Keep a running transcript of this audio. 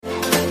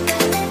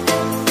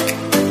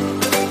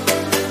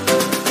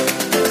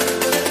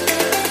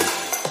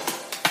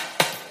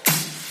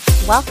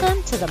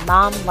Welcome to the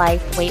Mom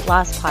Life Weight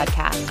Loss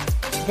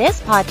Podcast. This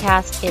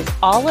podcast is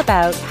all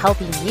about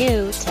helping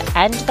you to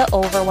end the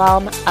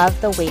overwhelm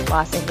of the weight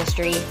loss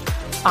industry.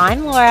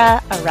 I'm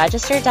Laura, a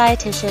registered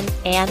dietitian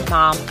and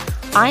mom.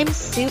 I'm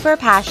super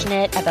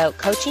passionate about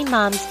coaching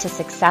moms to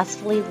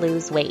successfully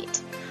lose weight.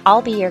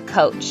 I'll be your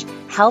coach,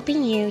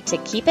 helping you to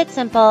keep it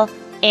simple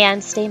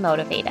and stay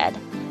motivated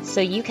so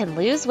you can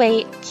lose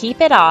weight,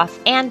 keep it off,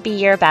 and be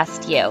your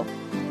best you.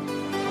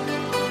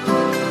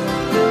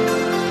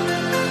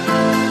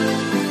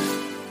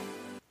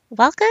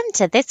 Welcome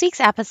to this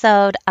week's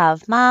episode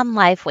of Mom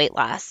Life Weight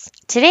Loss.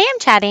 Today I'm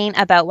chatting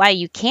about why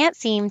you can't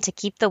seem to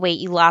keep the weight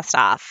you lost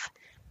off.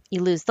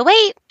 You lose the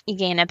weight, you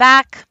gain it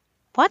back.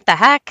 What the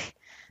heck?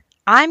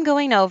 I'm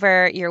going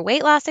over your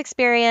weight loss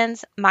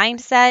experience,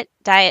 mindset,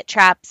 diet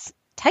traps,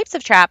 types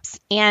of traps,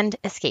 and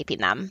escaping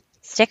them.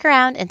 Stick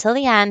around until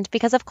the end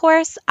because, of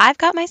course, I've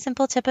got my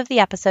simple tip of the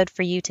episode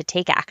for you to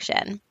take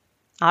action.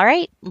 All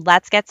right,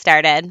 let's get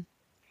started.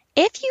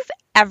 If you've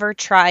ever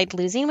tried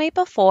losing weight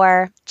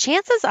before,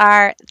 chances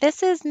are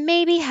this is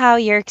maybe how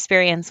your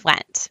experience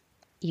went.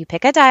 You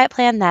pick a diet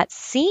plan that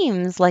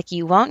seems like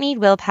you won't need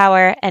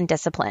willpower and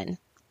discipline.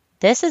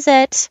 This is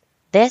it.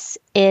 This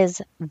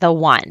is the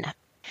one.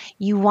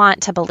 You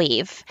want to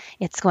believe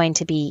it's going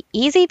to be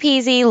easy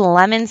peasy,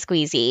 lemon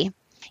squeezy.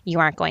 You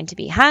aren't going to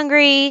be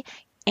hungry,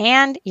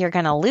 and you're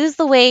going to lose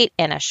the weight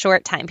in a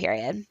short time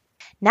period.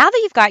 Now that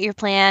you've got your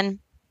plan,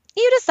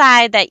 you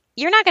decide that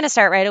you're not going to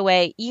start right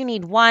away. You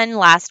need one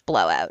last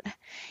blowout.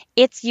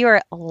 It's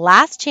your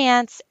last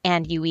chance,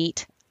 and you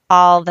eat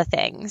all the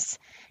things.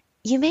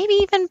 You maybe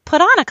even put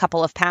on a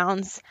couple of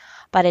pounds,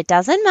 but it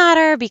doesn't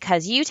matter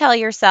because you tell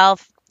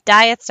yourself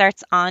diet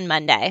starts on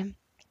Monday.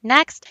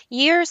 Next,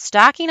 you're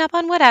stocking up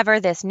on whatever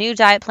this new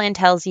diet plan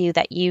tells you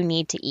that you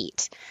need to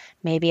eat.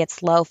 Maybe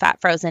it's low-fat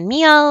frozen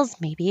meals,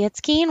 maybe it's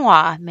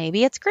quinoa,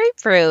 maybe it's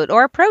grapefruit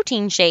or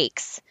protein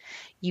shakes.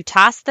 You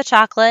toss the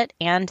chocolate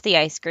and the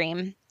ice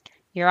cream.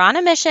 You're on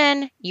a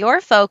mission,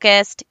 you're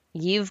focused,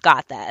 you've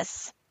got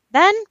this.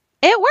 Then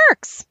it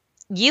works.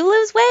 You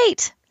lose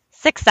weight.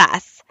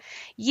 Success.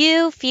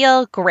 You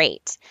feel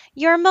great.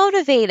 You're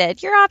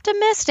motivated, you're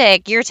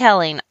optimistic, you're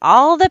telling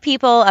all the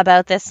people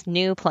about this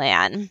new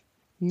plan.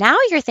 Now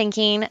you're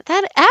thinking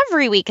that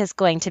every week is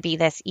going to be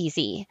this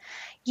easy.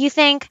 You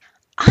think,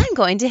 I'm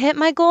going to hit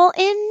my goal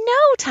in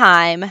no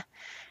time.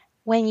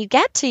 When you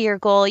get to your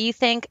goal, you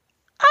think,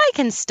 I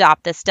can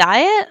stop this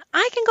diet.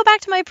 I can go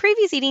back to my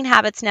previous eating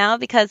habits now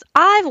because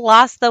I've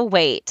lost the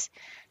weight.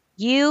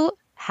 You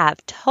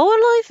have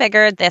totally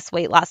figured this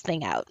weight loss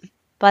thing out.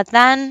 But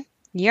then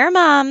your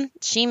mom,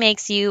 she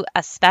makes you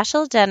a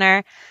special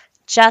dinner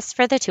just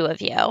for the two of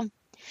you.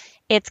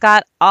 It's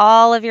got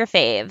all of your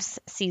faves,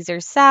 Caesar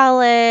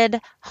salad,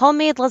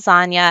 homemade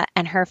lasagna,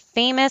 and her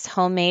famous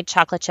homemade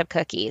chocolate chip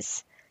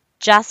cookies.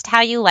 Just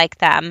how you like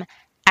them,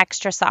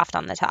 extra soft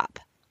on the top.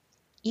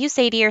 You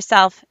say to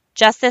yourself,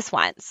 just this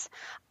once,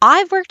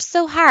 I've worked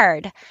so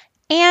hard,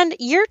 and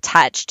you're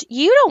touched.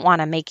 You don't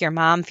want to make your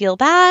mom feel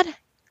bad,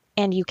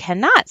 and you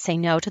cannot say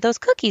no to those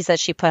cookies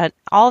that she put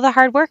all the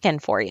hard work in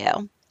for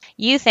you.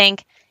 You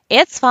think,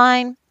 it's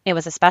fine. It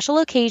was a special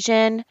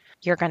occasion.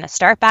 You're going to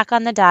start back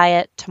on the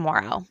diet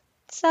tomorrow.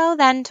 So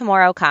then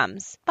tomorrow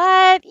comes.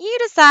 But you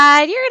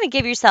decide you're going to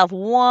give yourself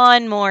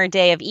one more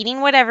day of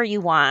eating whatever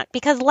you want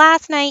because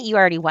last night you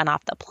already went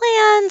off the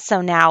plan.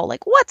 So now,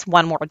 what's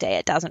one more day?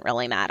 It doesn't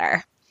really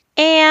matter.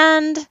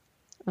 And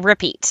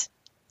repeat.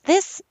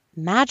 This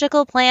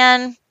magical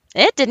plan,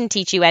 it didn't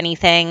teach you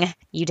anything.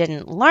 You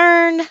didn't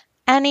learn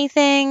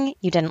anything.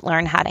 You didn't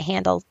learn how to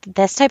handle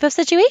this type of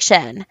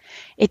situation.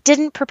 It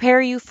didn't prepare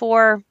you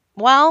for,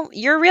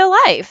 your real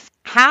life.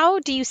 How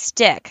do you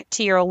stick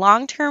to your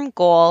long-term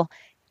goal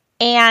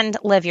and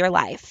live your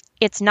life?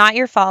 It's not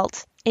your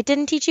fault. It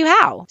didn't teach you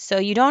how, so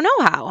you don't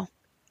know how.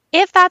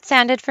 If that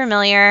sounded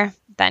familiar,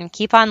 then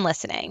keep on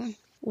listening.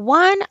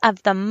 One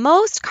of the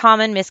most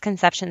common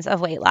misconceptions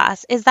of weight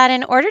loss is that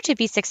in order to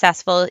be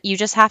successful, you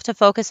just have to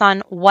focus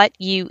on what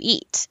you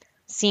eat.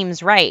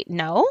 Seems right,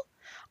 no?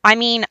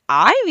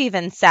 I've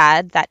even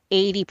said that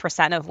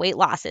 80% of weight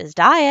loss is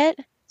diet.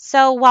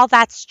 So while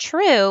that's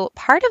true,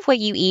 part of what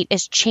you eat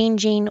is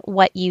changing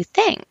what you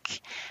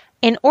think.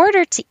 In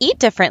order to eat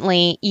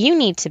differently, you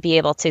need to be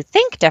able to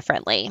think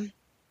differently.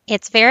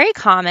 It's very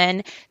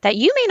common that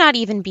you may not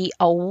even be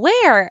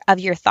aware of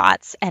your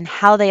thoughts and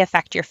how they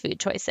affect your food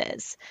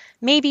choices.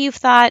 Maybe you've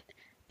thought,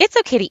 it's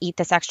okay to eat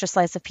this extra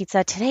slice of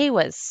pizza. Today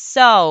was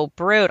so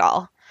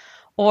brutal.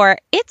 Or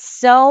it's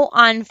so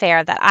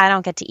unfair that I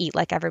don't get to eat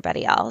like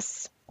everybody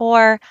else.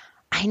 Or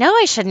I know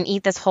I shouldn't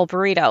eat this whole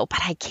burrito, but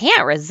I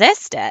can't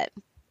resist it.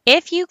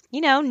 If you,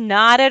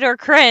 nodded or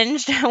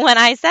cringed when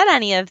I said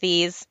any of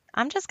these,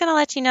 I'm just going to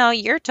let you know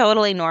you're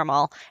totally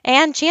normal.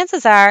 And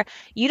chances are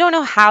you don't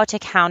know how to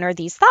counter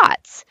these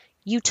thoughts.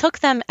 You took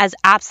them as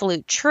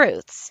absolute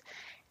truths.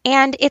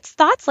 And it's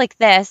thoughts like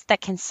this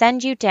that can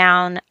send you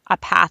down a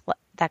path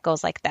that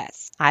goes like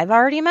this. I've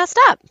already messed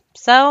up,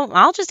 so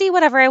I'll just eat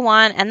whatever I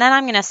want and then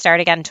I'm going to start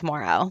again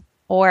tomorrow.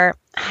 Or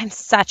I'm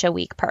such a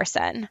weak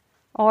person.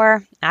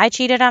 or I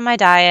cheated on my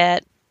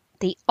diet.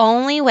 The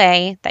only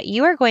way that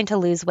you are going to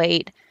lose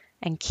weight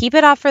and keep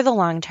it off for the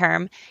long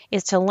term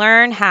is to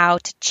learn how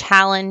to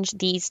challenge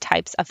these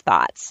types of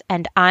thoughts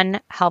and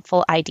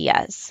unhelpful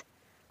ideas.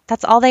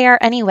 That's all they are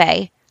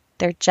anyway.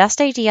 They're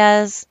just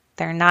ideas.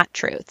 They're not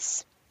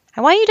truths.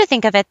 I want you to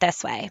think of it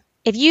this way.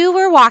 If you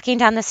were walking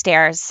down the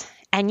stairs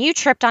and you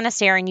tripped on a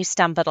stair and you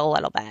stumbled a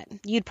little bit,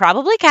 you'd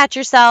probably catch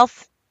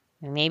yourself.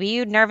 Maybe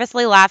you'd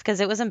nervously laugh because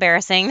it was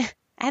embarrassing.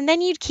 And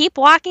then you'd keep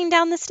walking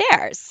down the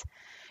stairs.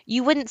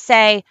 You wouldn't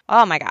say,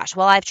 oh my gosh,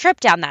 well, I've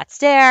tripped down that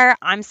stair.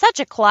 I'm such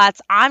a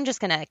klutz. I'm just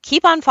going to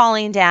keep on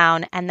falling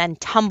down and then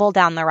tumble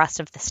down the rest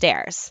of the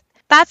stairs.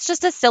 That's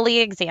just a silly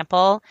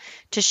example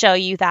to show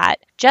you that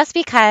just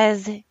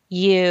because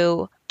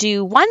you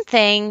do one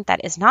thing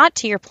that is not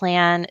to your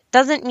plan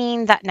doesn't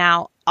mean that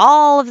now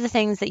all of the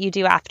things that you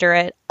do after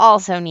it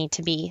also need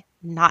to be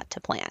not to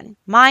plan.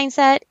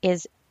 Mindset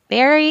is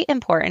very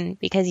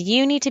important because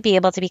you need to be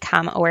able to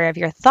become aware of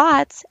your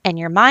thoughts and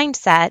your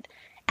mindset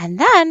and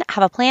then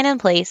have a plan in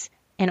place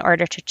in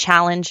order to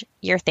challenge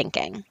your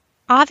thinking.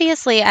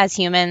 Obviously, as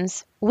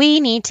humans, we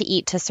need to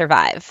eat to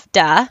survive.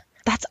 Duh.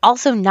 That's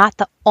also not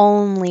the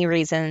only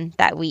reason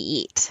that we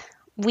eat.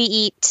 We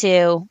eat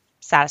to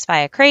satisfy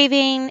a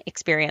craving,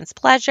 experience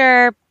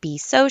pleasure, be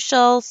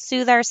social,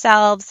 soothe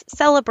ourselves,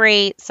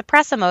 celebrate,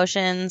 suppress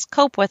emotions,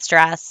 cope with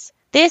stress.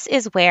 This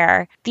is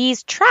where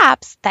these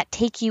traps that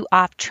take you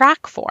off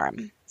track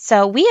form.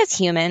 So we as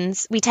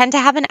humans, we tend to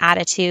have an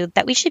attitude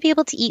that we should be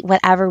able to eat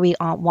whatever we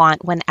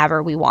want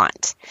whenever we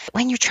want.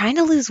 When you're trying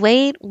to lose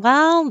weight,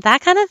 well,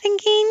 that kind of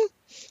thinking,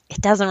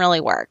 it doesn't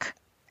really work.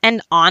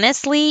 And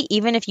honestly,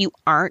 even if you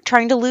aren't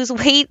trying to lose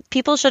weight,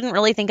 people shouldn't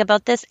really think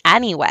about this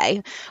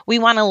anyway. We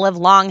want to live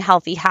long,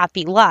 healthy,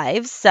 happy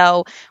lives,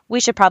 so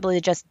we should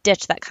probably just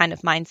ditch that kind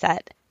of mindset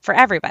for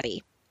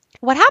everybody.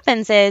 What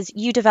happens is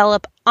you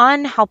develop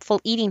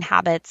unhelpful eating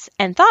habits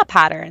and thought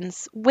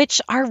patterns,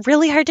 which are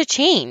really hard to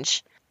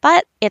change,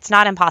 but it's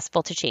not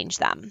impossible to change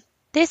them.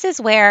 This is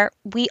where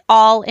we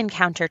all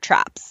encounter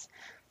traps.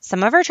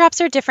 Some of our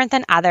traps are different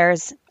than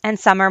others, and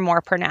some are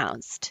more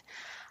pronounced.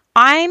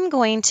 I'm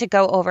going to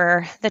go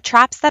over the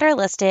traps that are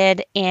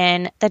listed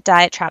in the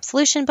Diet Trap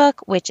Solution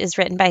book, which is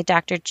written by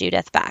Dr.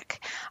 Judith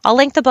Beck. I'll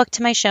link the book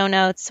to my show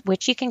notes,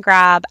 which you can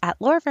grab at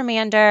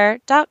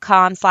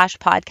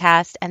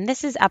lauravermander.com/podcast, and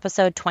this is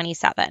episode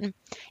 27,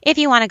 if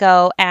you want to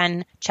go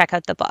and check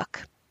out the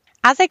book.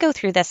 As I go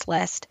through this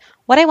list,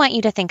 what I want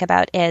you to think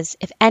about is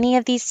if any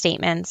of these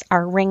statements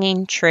are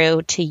ringing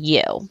true to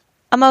you.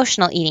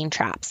 Emotional eating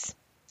traps.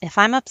 If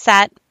I'm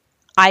upset,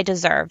 I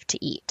deserve to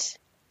eat.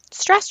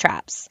 Stress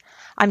traps.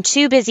 I'm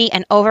too busy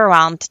and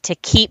overwhelmed to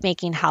keep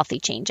making healthy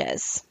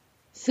changes.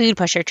 Food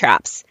pusher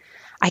traps.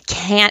 I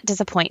can't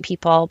disappoint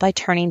people by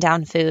turning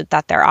down food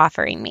that they're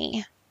offering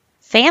me.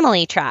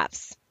 Family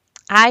traps.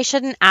 I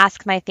shouldn't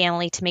ask my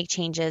family to make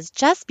changes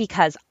just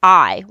because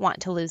I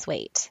want to lose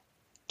weight.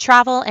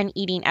 Travel and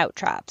eating out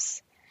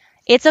traps.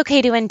 It's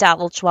okay to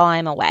indulge while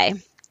I'm away.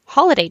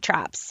 Holiday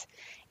traps.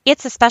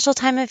 It's a special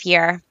time of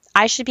year.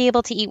 I should be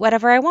able to eat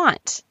whatever I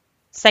want.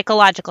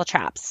 Psychological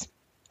traps.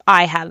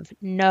 I have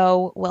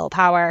no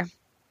willpower.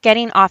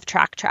 Getting off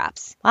track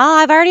traps. Well,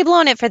 I've already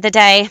blown it for the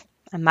day.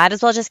 I might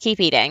as well just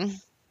keep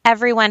eating.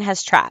 Everyone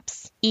has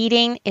traps.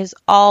 Eating is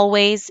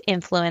always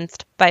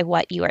influenced by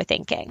what you are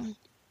thinking.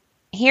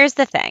 Here's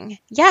the thing.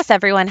 Yes,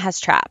 everyone has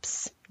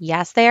traps.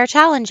 Yes, they are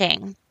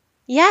challenging.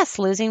 Yes,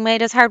 losing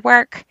weight is hard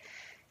work.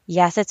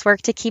 Yes, it's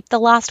work to keep the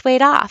lost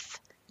weight off.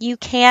 You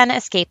can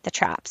escape the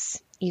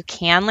traps. You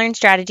can learn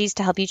strategies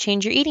to help you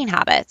change your eating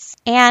habits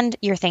and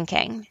your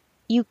thinking.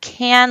 You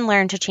can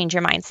learn to change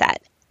your mindset.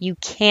 You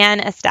can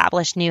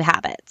establish new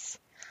habits.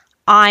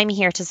 I'm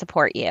here to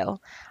support you.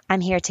 I'm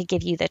here to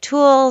give you the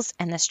tools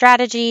and the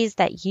strategies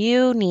that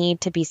you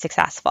need to be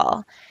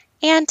successful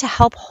and to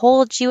help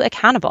hold you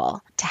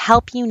accountable, to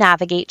help you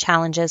navigate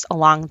challenges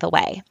along the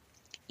way.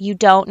 You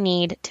don't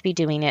need to be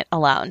doing it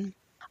alone.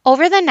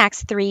 Over the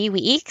next 3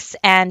 weeks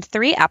and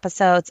 3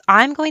 episodes,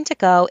 I'm going to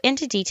go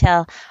into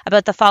detail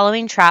about the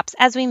following traps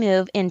as we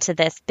move into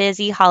this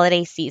busy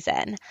holiday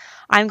season.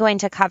 I'm going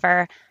to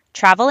cover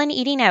travel and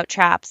eating out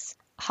traps,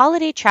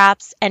 holiday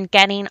traps, and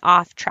getting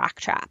off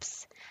track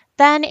traps.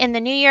 Then in the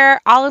new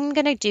year, I'm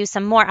going to do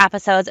some more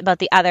episodes about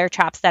the other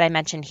traps that I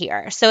mentioned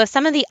here. So if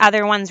some of the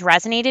other ones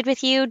resonated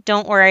with you,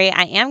 don't worry,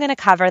 I am going to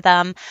cover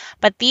them.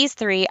 But these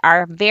 3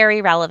 are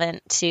very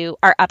relevant to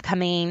our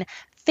upcoming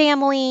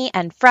family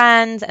and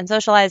friends and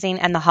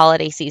socializing and the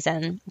holiday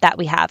season that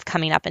we have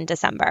coming up in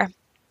December.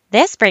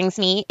 This brings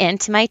me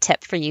into my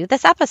tip for you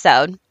this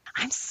episode.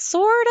 I'm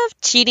sort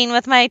of cheating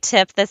with my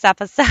tip this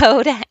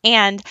episode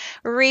and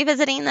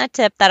revisiting the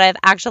tip that I've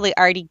actually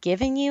already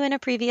given you in a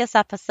previous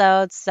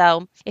episode.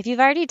 So if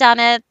you've already done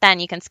it, then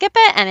you can skip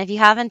it. And if you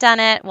haven't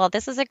done it, well,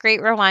 this is a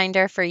great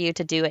reminder for you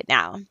to do it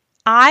now.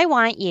 I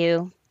want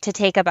you to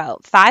take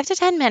about 5 to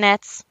 10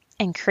 minutes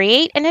and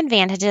create an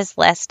advantages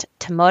list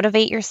to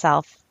motivate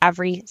yourself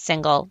every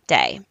single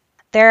day.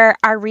 There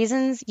are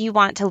reasons you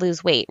want to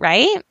lose weight,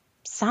 right?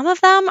 Some of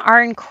them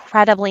are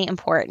incredibly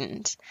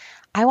important.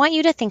 I want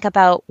you to think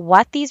about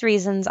what these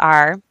reasons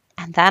are,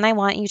 and then I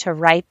want you to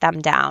write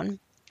them down.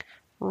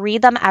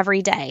 Read them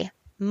every day,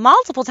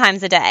 multiple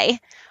times a day,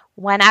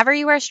 whenever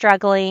you are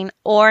struggling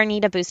or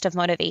need a boost of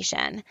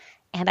motivation.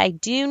 And I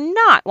do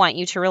not want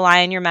you to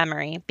rely on your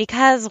memory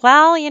because,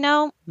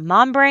 well,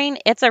 mom brain,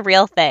 it's a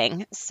real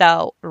thing.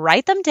 So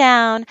write them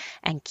down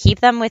and keep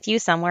them with you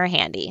somewhere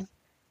handy.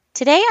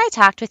 Today, I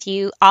talked with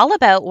you all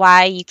about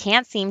why you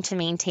can't seem to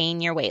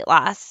maintain your weight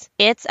loss.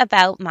 It's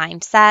about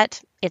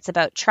mindset, it's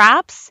about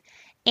traps,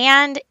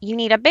 and you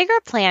need a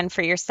bigger plan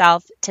for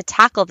yourself to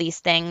tackle these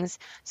things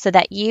so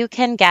that you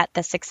can get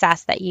the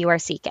success that you are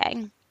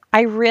seeking.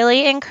 I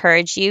really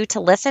encourage you to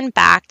listen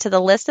back to the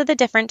list of the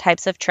different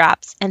types of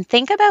traps and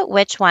think about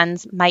which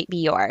ones might be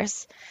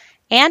yours.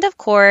 And of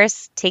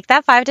course, take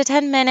that 5 to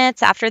 10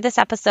 minutes after this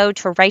episode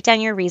to write down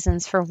your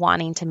reasons for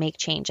wanting to make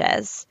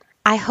changes.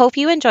 I hope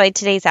you enjoyed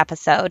today's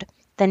episode.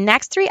 The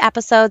next 3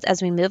 episodes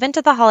as we move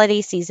into the holiday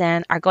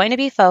season are going to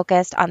be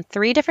focused on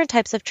 3 different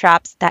types of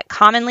traps that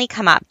commonly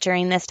come up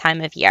during this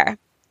time of year.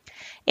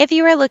 If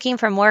you are looking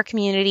for more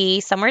community,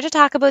 somewhere to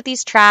talk about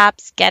these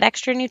traps, get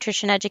extra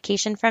nutrition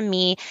education from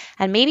me,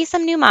 and maybe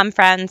some new mom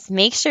friends,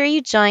 make sure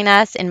you join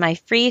us in my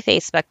free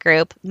Facebook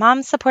group,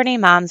 Moms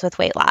Supporting Moms with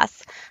Weight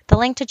Loss. The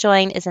link to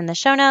join is in the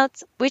show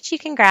notes, which you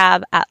can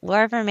grab at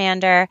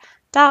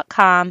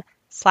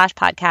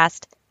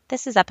lauravermander.com/podcast.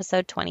 This is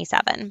episode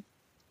 27.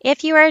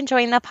 If you are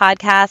enjoying the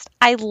podcast,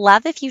 I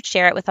love if you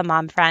share it with a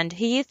mom friend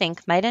who you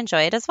think might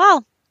enjoy it as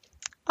well.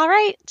 All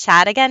right,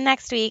 chat again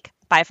next week.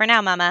 Bye for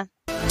now, Mama.